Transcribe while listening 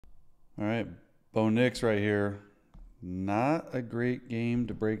All right, Bo Nix right here. Not a great game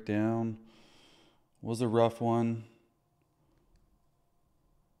to break down. Was a rough one.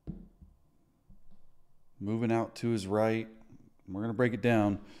 Moving out to his right. We're going to break it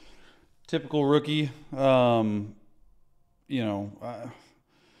down. Typical rookie. You know,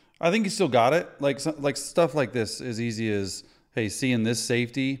 I think he still got it. Like stuff like this, as easy as, hey, seeing this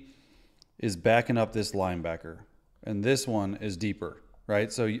safety is backing up this linebacker. And this one is deeper,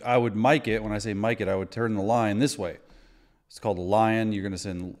 right? So I would mic it. When I say mic it, I would turn the line this way. It's called a lion. You're going to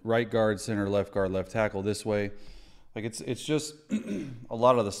send right guard, center, left guard, left tackle this way. Like it's just a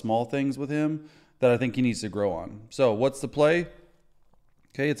lot of the small things with him that I think he needs to grow on. So what's the play?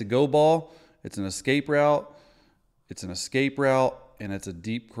 Okay, it's a go ball. It's an escape route. It's an escape route, and it's a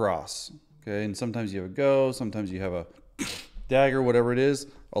deep cross. Okay, and sometimes you have a go. Sometimes you have a dagger, whatever it is.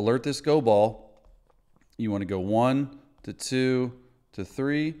 Alert this go ball. You want to go 1 to 2 to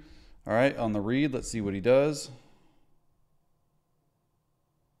 3. All right, on the read, let's see what he does.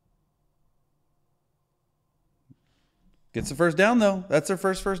 Gets the first down, though. That's their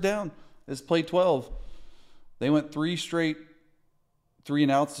first down. This play 12. They went 3 straight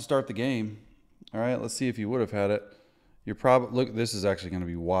 3-and-outs to start the game. All right, let's see if you would have had it. You're probably, look, this is actually going to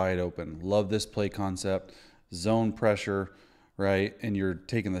be wide open. Love this play concept. Zone pressure, right? And you're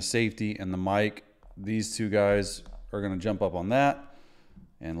taking the safety and the mic. These two guys are going to jump up on that.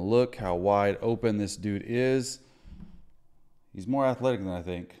 And look how wide open this dude is. He's more athletic than I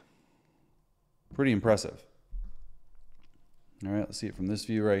think. Pretty impressive. All right, let's see it from this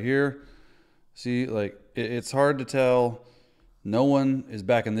view right here. See, like, it's hard to tell. No one is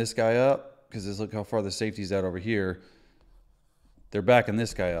backing this guy up because just look how far the safety's at over here. They're backing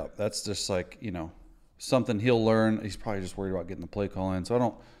this guy up. That's just like, you know, something he'll learn. He's probably just worried about getting the play call in. So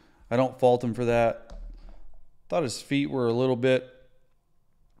I don't fault him for that. Thought his feet were a little bit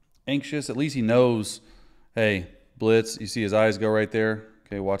anxious. At least he knows, hey, blitz. You see his eyes go right there.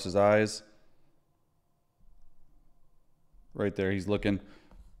 Okay, watch his eyes. Right there, he's looking.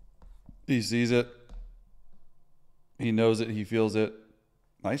 He sees it. He knows it. He feels it.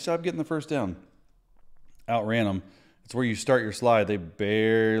 Nice job getting the first down. Outran them. It's where you start your slide. They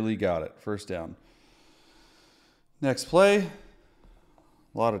barely got it. First down. Next play.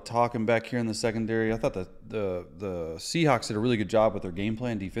 A lot of talking back here in the secondary. I thought the Seahawks did a really good job with their game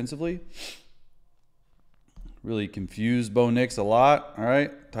plan defensively. Really confused Bo Nix a lot. All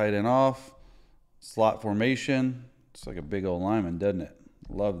right, tight end off. Slot formation. It's like a big old lineman, doesn't it?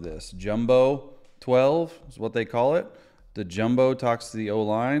 Love this. Jumbo 12 is what they call it. The jumbo talks to the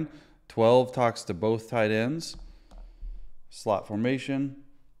O-line. 12 talks to both tight ends. Slot formation.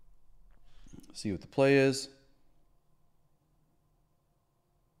 See what the play is.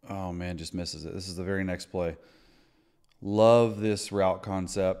 Oh, man, just misses it. This is the very next play. Love this route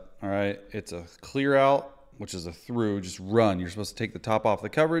concept. All right, it's a clear out, which is a through. Just run. You're supposed to take the top off the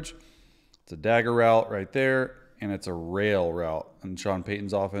coverage. It's a dagger route right there. And it's a rail route in Sean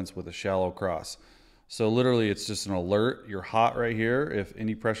Payton's offense with a shallow cross. So literally it's just an alert. You're hot right here if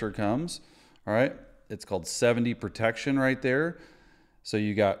any pressure comes. All right. It's called 70 protection right there. So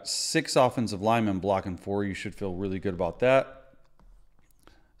you got 6 offensive linemen blocking 4. You should feel really good about that.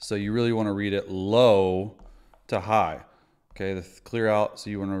 So you really want to read it low to high. Okay. The clear out. So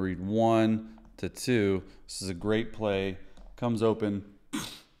you want to read 1 to 2. This is a great play. Comes open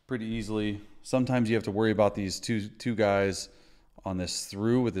pretty easily. Sometimes you have to worry about these two guys on this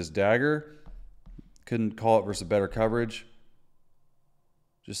through with this dagger. Couldn't call it versus better coverage.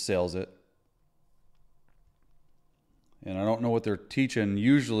 Just sails it. And I don't know what they're teaching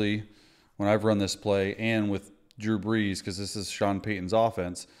usually when I've run this play and with Drew Brees, because this is Sean Payton's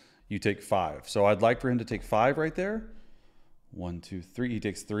offense, you take 5. So I'd like for him to take 5 right there. 1, 2, 3. He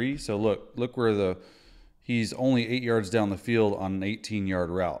takes 3. So look where he's only 8 yards down the field on an 18-yard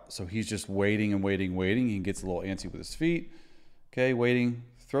route. So he's just waiting and waiting, waiting. He gets a little antsy with his feet. Okay, waiting.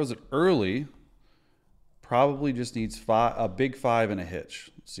 Throws it early. Probably just needs a big 5 and a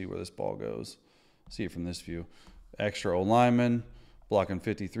hitch. Let's see where this ball goes. See it from this view. Extra O-lineman, blocking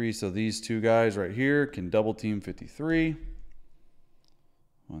 53. So these two guys right here can double team 53.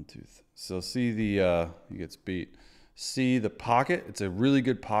 1, 2, 3. So see he gets beat. See the pocket? It's a really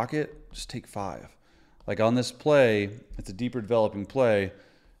good pocket. Just take 5. Like on this play, it's a deeper developing play.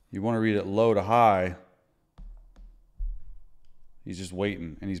 You want to read it low to high. He's just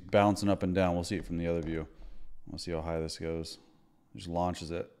waiting, and he's bouncing up and down. We'll see it from the other view. We'll see how high this goes. Just launches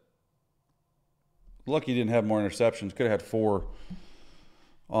it. Lucky he didn't have more interceptions. Could have had 4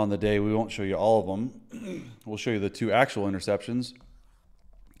 on the day. We won't show you all of them. We'll show you the 2 actual interceptions.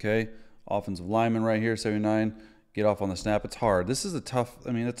 Okay, offensive lineman right here, 79. get off on the snap. It's hard. This is a tough,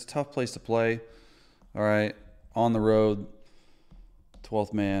 I mean, it's a tough place to play. All right, on the road,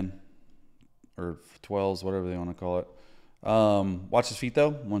 12th man, or 12s, whatever they want to call it. Watch his feet,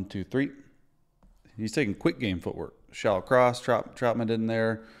 though. 1, 2, 3. He's taking quick game footwork. Shallow cross, Troutman in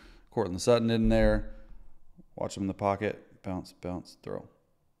there. Cortland Sutton in there. Watch him in the pocket. Bounce, bounce, throw.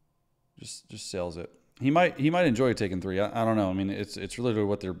 Just sails it. He might enjoy taking 3. I don't know. I mean, it's literally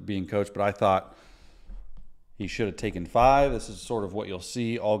what they're being coached, but I thought he should have taken 5. This is sort of what you'll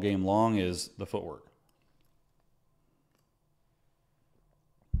see all game long is the footwork.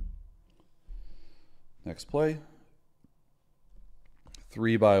 Next play.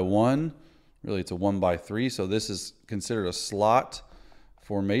 3-by-1. Really, it's a 1-by-3. So this is considered a slot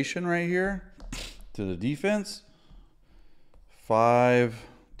formation right here to the defense. 5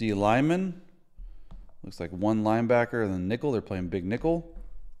 D linemen. Looks like 1 linebacker and then nickel. They're playing big nickel.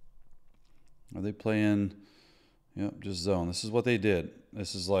 Are they playing? Yep, just zone. This is what they did.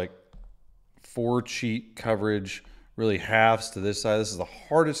 This is like 4 cheat coverage, really halves to this side. This is the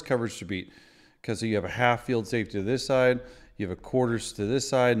hardest coverage to beat because you have a half field safety to this side. You have a quarters to this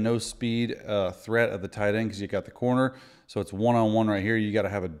side. No speed threat at the tight end because you got the corner. So it's one-on-one right here. You got to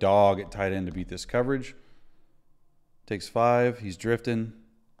have a dog at tight end to beat this coverage. Takes 5. He's drifting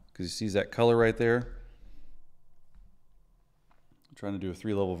because he sees that color right there. I'm trying to do a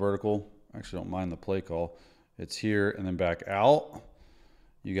 3-level vertical. I actually don't mind the play call. It's here and then back out.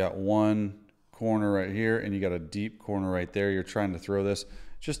 You got 1 corner right here and you got a deep corner right there. You're trying to throw this.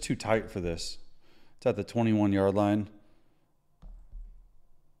 It's just too tight for this. It's at the 21-yard line.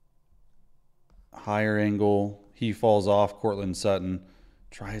 Higher angle. He falls off. Cortland Sutton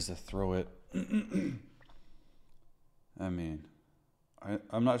tries to throw it. I mean,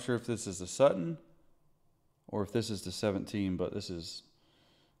 I'm not sure if this is the Sutton or if this is the 17, but this is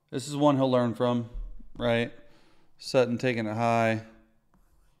one he'll learn from, right? Sutton taking it high.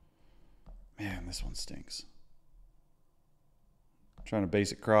 Man, this one stinks. Trying to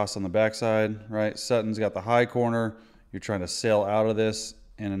basic cross on the backside, right? Sutton's got the high corner. You're trying to sail out of this,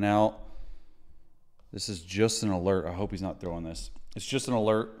 in and out. This is just an alert. I hope he's not throwing this. It's just an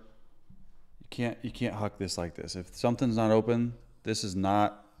alert. You can't huck this like this. If something's not open, this is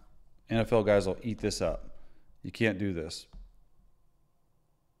not. NFL guys will eat this up. You can't do this.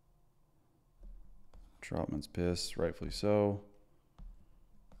 Troutman's pissed, rightfully so.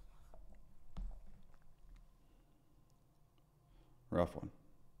 Rough one.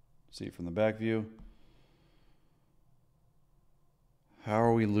 See it from the back view. How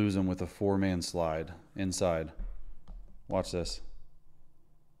are we losing with a 4-man slide inside? Watch this.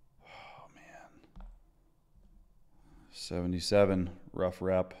 Oh, man. 77, rough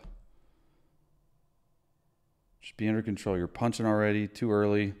rep. Just be under control. You're punching already, too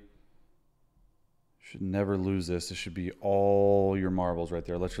early. Should never lose this. This should be all your marbles right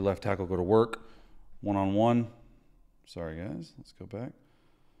there. Let your left tackle go to work. One-on-one. Sorry, guys. Let's go back.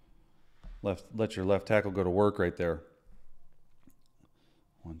 Let your left tackle go to work right there.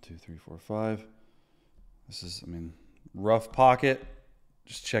 1, 2, 3, 4, 5. This is, I mean, rough pocket.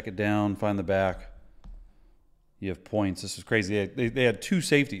 Just check it down. Find the back. You have points. This is crazy. They had 2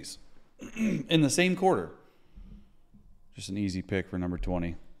 safeties in the same quarter. Just an easy pick for number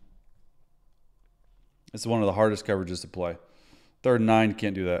 20. It's one of the hardest coverages to play. 3rd and 9,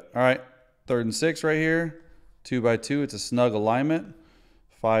 can't do that. All right, 3rd and 6 right here. 2-by-2. It's a snug alignment.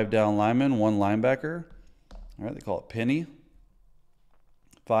 5 down linemen, 1 linebacker. All right, they call it penny.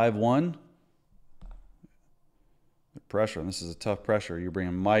 5-1. Pressure, and this is a tough pressure. You're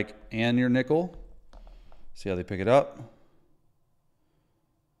bringing Mike and your nickel. See how they pick it up.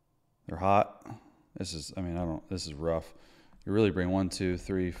 They're hot. This is, I mean, this is rough. You really bring 1, 2,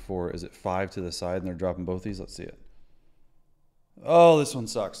 3, 4. Is it 5 to the side and they're dropping both these? Let's see it. Oh, this one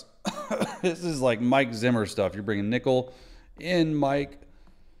sucks. This is like Mike Zimmer stuff. You're bringing nickel in, Mike.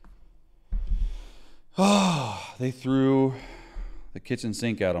 Oh, they threw the kitchen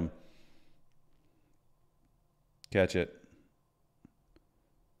sink at him. Catch it.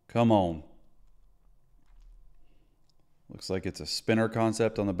 Come on. Looks like it's a spinner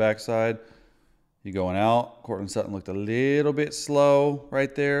concept on the backside. You going out. Cortland Sutton looked a little bit slow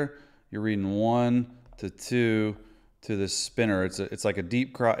right there. You're reading 1 to 2 to this spinner. It's like a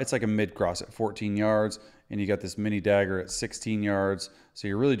deep cross. It's like a mid cross at 14 yards, and you got this mini dagger at 16 yards. So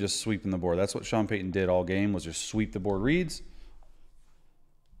you're really just sweeping the board. That's what Sean Payton did all game, was just sweep the board reads.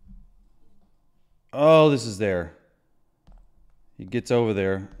 Oh, this is there. He gets over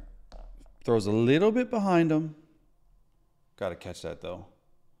there, throws a little bit behind him. Got to catch that, though.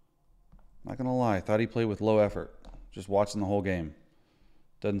 Not going to lie. I thought he played with low effort. Just watching the whole game.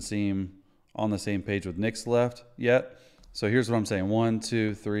 Doesn't seem on the same page with Nix left yet. So here's what I'm saying. 1,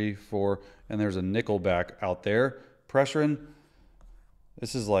 2, 3, 4, and there's a nickel back out there pressuring.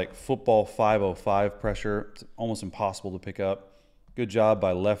 This is like football 505 pressure. It's almost impossible to pick up. Good job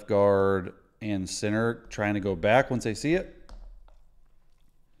by left guard and center trying to go back once they see it.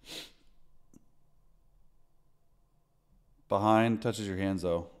 Behind, touches your hands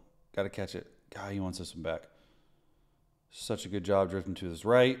though. Got to catch it. God, he wants this one back. Such a good job drifting to his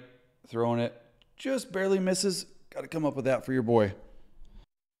right. Throwing it. Just barely misses. Got to come up with that for your boy.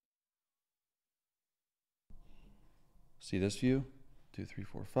 See this view? 2, 3,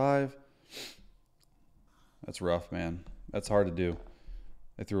 4, 5. That's rough, man. That's hard to do.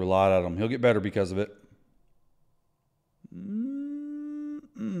 They threw a lot at him. He'll get better because of it.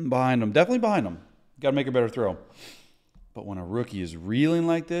 Behind him. Definitely behind him. Got to make a better throw. But when a rookie is reeling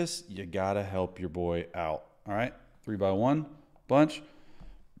like this, you got to help your boy out. All right? 3 by 1. Bunch.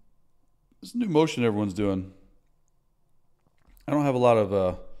 This new motion everyone's doing. I don't have a lot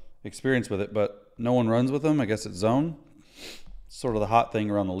of experience with it, but no one runs with them. I guess it's zone. It's sort of the hot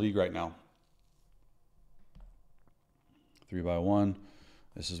thing around the league right now. 3 by 1.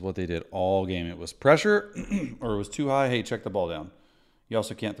 This is what they did all game. It was pressure or it was too high. Hey, check the ball down. You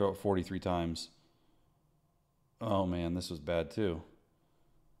also can't throw it 43 times. Oh, man, this was bad too.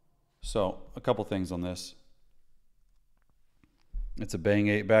 So a couple things on this. It's a bang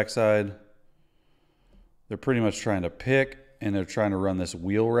 8 backside. They're pretty much trying to pick, and they're trying to run this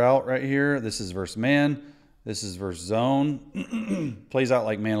wheel route right here. This is versus man. This is versus zone. Plays out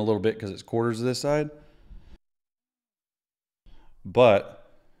like man a little bit because it's quarters to this side.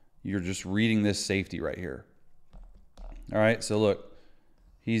 But you're just reading this safety right here. All right, so look.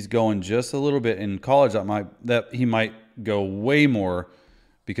 He's going just a little bit. In college, that he might go way more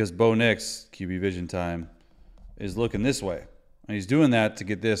because Bo Nix, QB vision time, is looking this way. And he's doing that to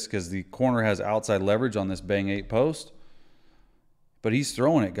get this because the corner has outside leverage on this bang 8 post. But he's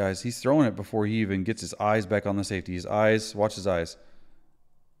throwing it, guys. He's throwing it before he even gets his eyes back on the safety. His eyes, watch his eyes.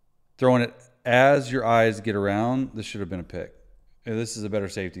 Throwing it as your eyes get around. This should have been a pick. This is a better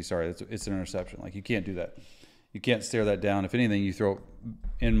safety. Sorry, it's an interception. Like, you can't do that. You can't stare that down. If anything, you throw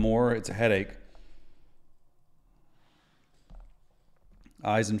in more, it's a headache.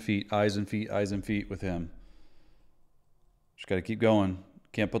 Eyes and feet, eyes and feet, eyes and feet with him. Just got to keep going.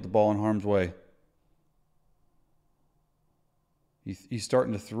 Can't put the ball in harm's way. He's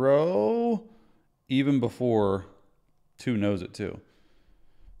starting to throw even before 2 knows it too.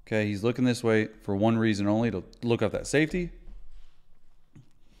 Okay, he's looking this way for one reason only, to look up that safety.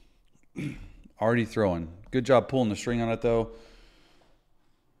 Already throwing. Good job pulling the string on it, though.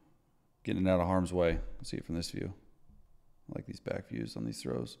 Getting it out of harm's way. Let's see it from this view. I like these back views on these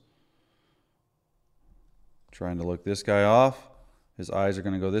throws. Trying to look this guy off. His eyes are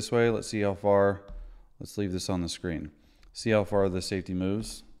going to go this way. Let's see how far. Let's leave this on the screen. See how far the safety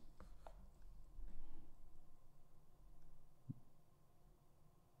moves.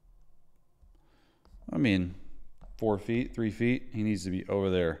 I mean, 4 feet, 3 feet. He needs to be over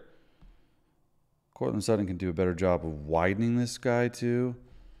there. Cortland Sutton can do a better job of widening this guy too.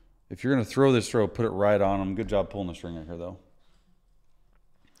 If you're going to throw this throw, put it right on him. Good job pulling the string right here, though.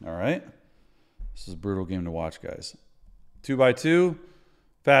 All right. This is a brutal game to watch, guys. 2 by 2.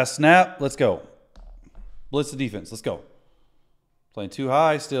 Fast snap. Let's go. Blitz the defense. Let's go. Playing too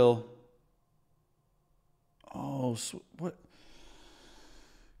high still. Oh, what?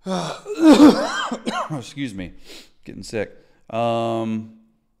 Excuse me. Getting sick. I don't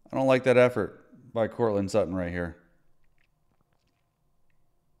like that effort by Cortland Sutton right here.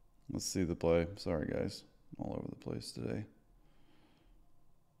 Let's see the play. Sorry, guys. I'm all over the place today.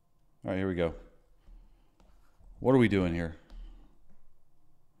 All right, here we go. What are we doing here?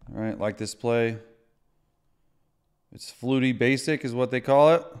 All right, like this play. It's fluty basic is what they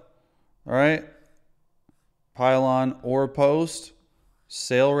call it. All right. Pylon or post.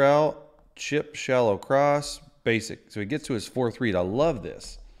 Sail route. Chip, shallow cross. Basic. So he gets to his 4th read. I love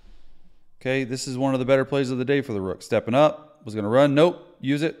this. Okay, this is one of the better plays of the day for the Rook. Stepping up, was going to run. Nope,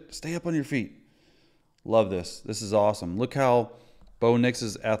 use it. Stay up on your feet. Love this. This is awesome. Look how Bo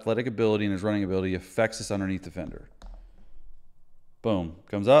Nix's athletic ability and his running ability affects this underneath defender. Boom.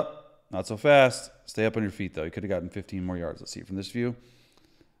 Comes up. Not so fast. Stay up on your feet, though. You could have gotten 15 more yards. Let's see it from this view.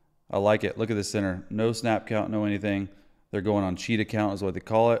 I like it. Look at the center. No snap count, no anything. They're going on cheetah count is what they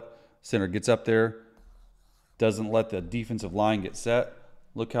call it. Center gets up there. Doesn't let the defensive line get set.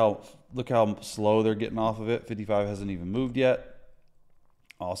 Look how slow they're getting off of it. 55 hasn't even moved yet.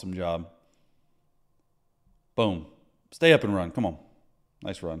 Awesome job. Boom. Stay up and run. Come on.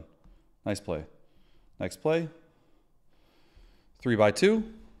 Nice run. Nice play. Next play. 3 by 2.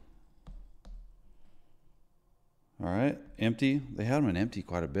 All right, empty. They had him in empty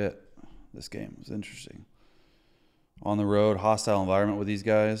quite a bit. This game was interesting. On the road, hostile environment with these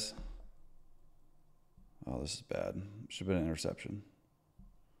guys. Oh, this is bad. Should have been an interception.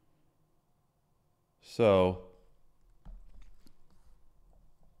 So,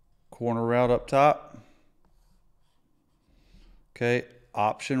 corner route up top. Okay,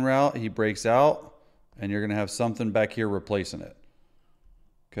 option route. He breaks out, and you're going to have something back here replacing it.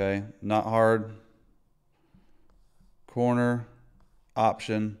 Okay, not hard. Corner,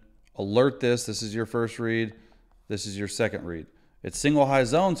 option. Alert this. This is your first read. This is your second read. It's single high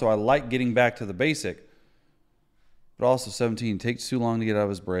zone, so I like getting back to the basic. But also 17 takes too long to get out of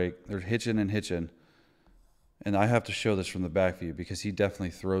his break. They're hitching and hitching. And I have to show this from the back view because he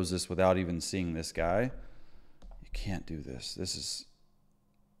definitely throws this without even seeing this guy. You can't do this. This is...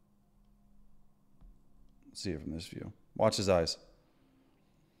 Let's see it from this view. Watch his eyes.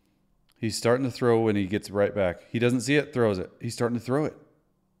 He's starting to throw when he gets right back. He doesn't see it, throws it. He's starting to throw it.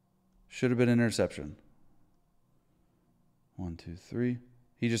 Should have been an interception. 1, 2, 3.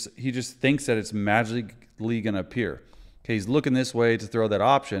 He just thinks that it's magically going to appear. Okay, he's looking this way to throw that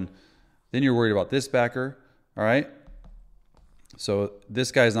option. Then you're worried about this backer. All right. So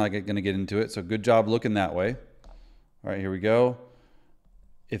this guy's not going to get into it. So good job looking that way. All right, here we go.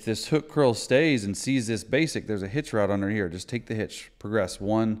 If this hook curl stays and sees this basic, there's a hitch route under here. Just take the hitch. Progress.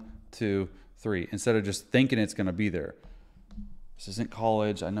 1, 2, 3. Instead of just thinking it's going to be there. This isn't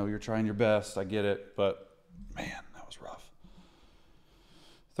college. I know you're trying your best. I get it. But, man, that was rough.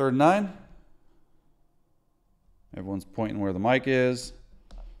 3rd and 9. Everyone's pointing where the mic is.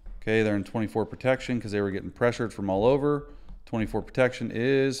 Okay, they're in 24 protection because they were getting pressured from all over. 24 protection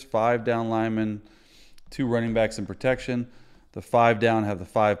is 5 down linemen, 2 running backs in protection. The 5 down have the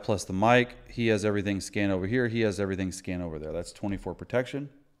 5 plus the mic. He has everything scanned over here. He has everything scanned over there. That's 24 protection.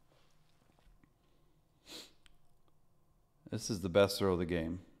 This is the best throw of the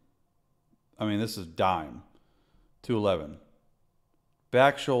game. I mean, this is dime. 211.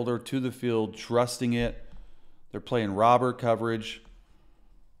 Back shoulder to the field, trusting it. They're playing robber coverage.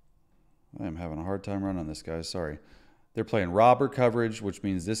 I am having a hard time running this, guys. Sorry. They're playing robber coverage, which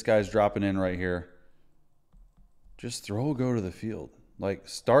means this guy's dropping in right here. Just throw, go to the field. Like,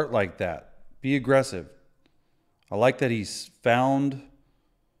 start like that. Be aggressive. I like that he found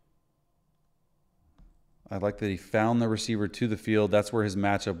the receiver to the field. That's where his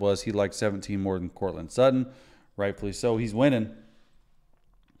matchup was. He liked 17 more than Cortland Sutton. Rightfully so. He's winning.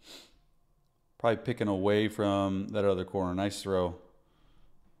 Probably picking away from that other corner. Nice throw.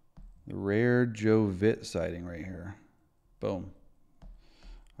 The rare Joe Vitt sighting right here. Boom.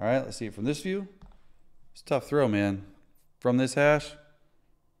 All right, let's see it from this view. It's a tough throw, man. From this hash.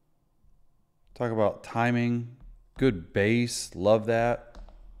 Talk about timing. Good base. Love that.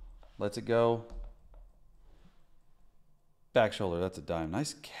 Lets it go. Back shoulder. That's a dime.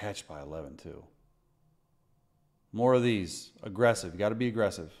 Nice catch by 11, too. More of these. Aggressive. You got to be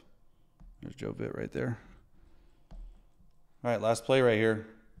aggressive. There's Joe Vitt right there. All right, last play right here.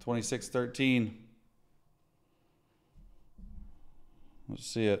 26-13. Let's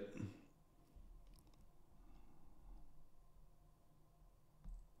see it.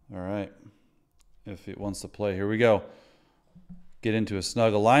 All right. If it wants to play, here we go. Get into a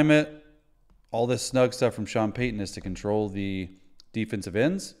snug alignment. All this snug stuff from Sean Payton is to control the defensive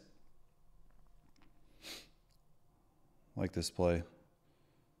ends. Like this play.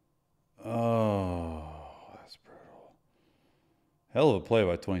 Oh, that's brutal. Hell of a play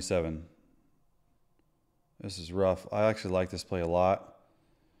by 27. This is rough. I actually like this play a lot.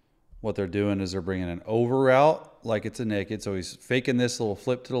 What they're doing is they're bringing an over route like it's a naked. So he's faking this little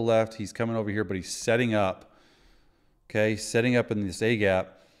flip to the left. He's coming over here, but he's setting up. Okay, setting up in this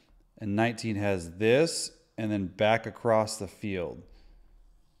A-gap. And 19 has this and then back across the field.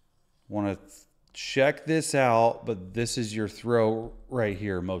 Want to check this out, but this is your throw right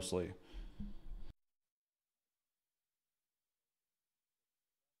here mostly.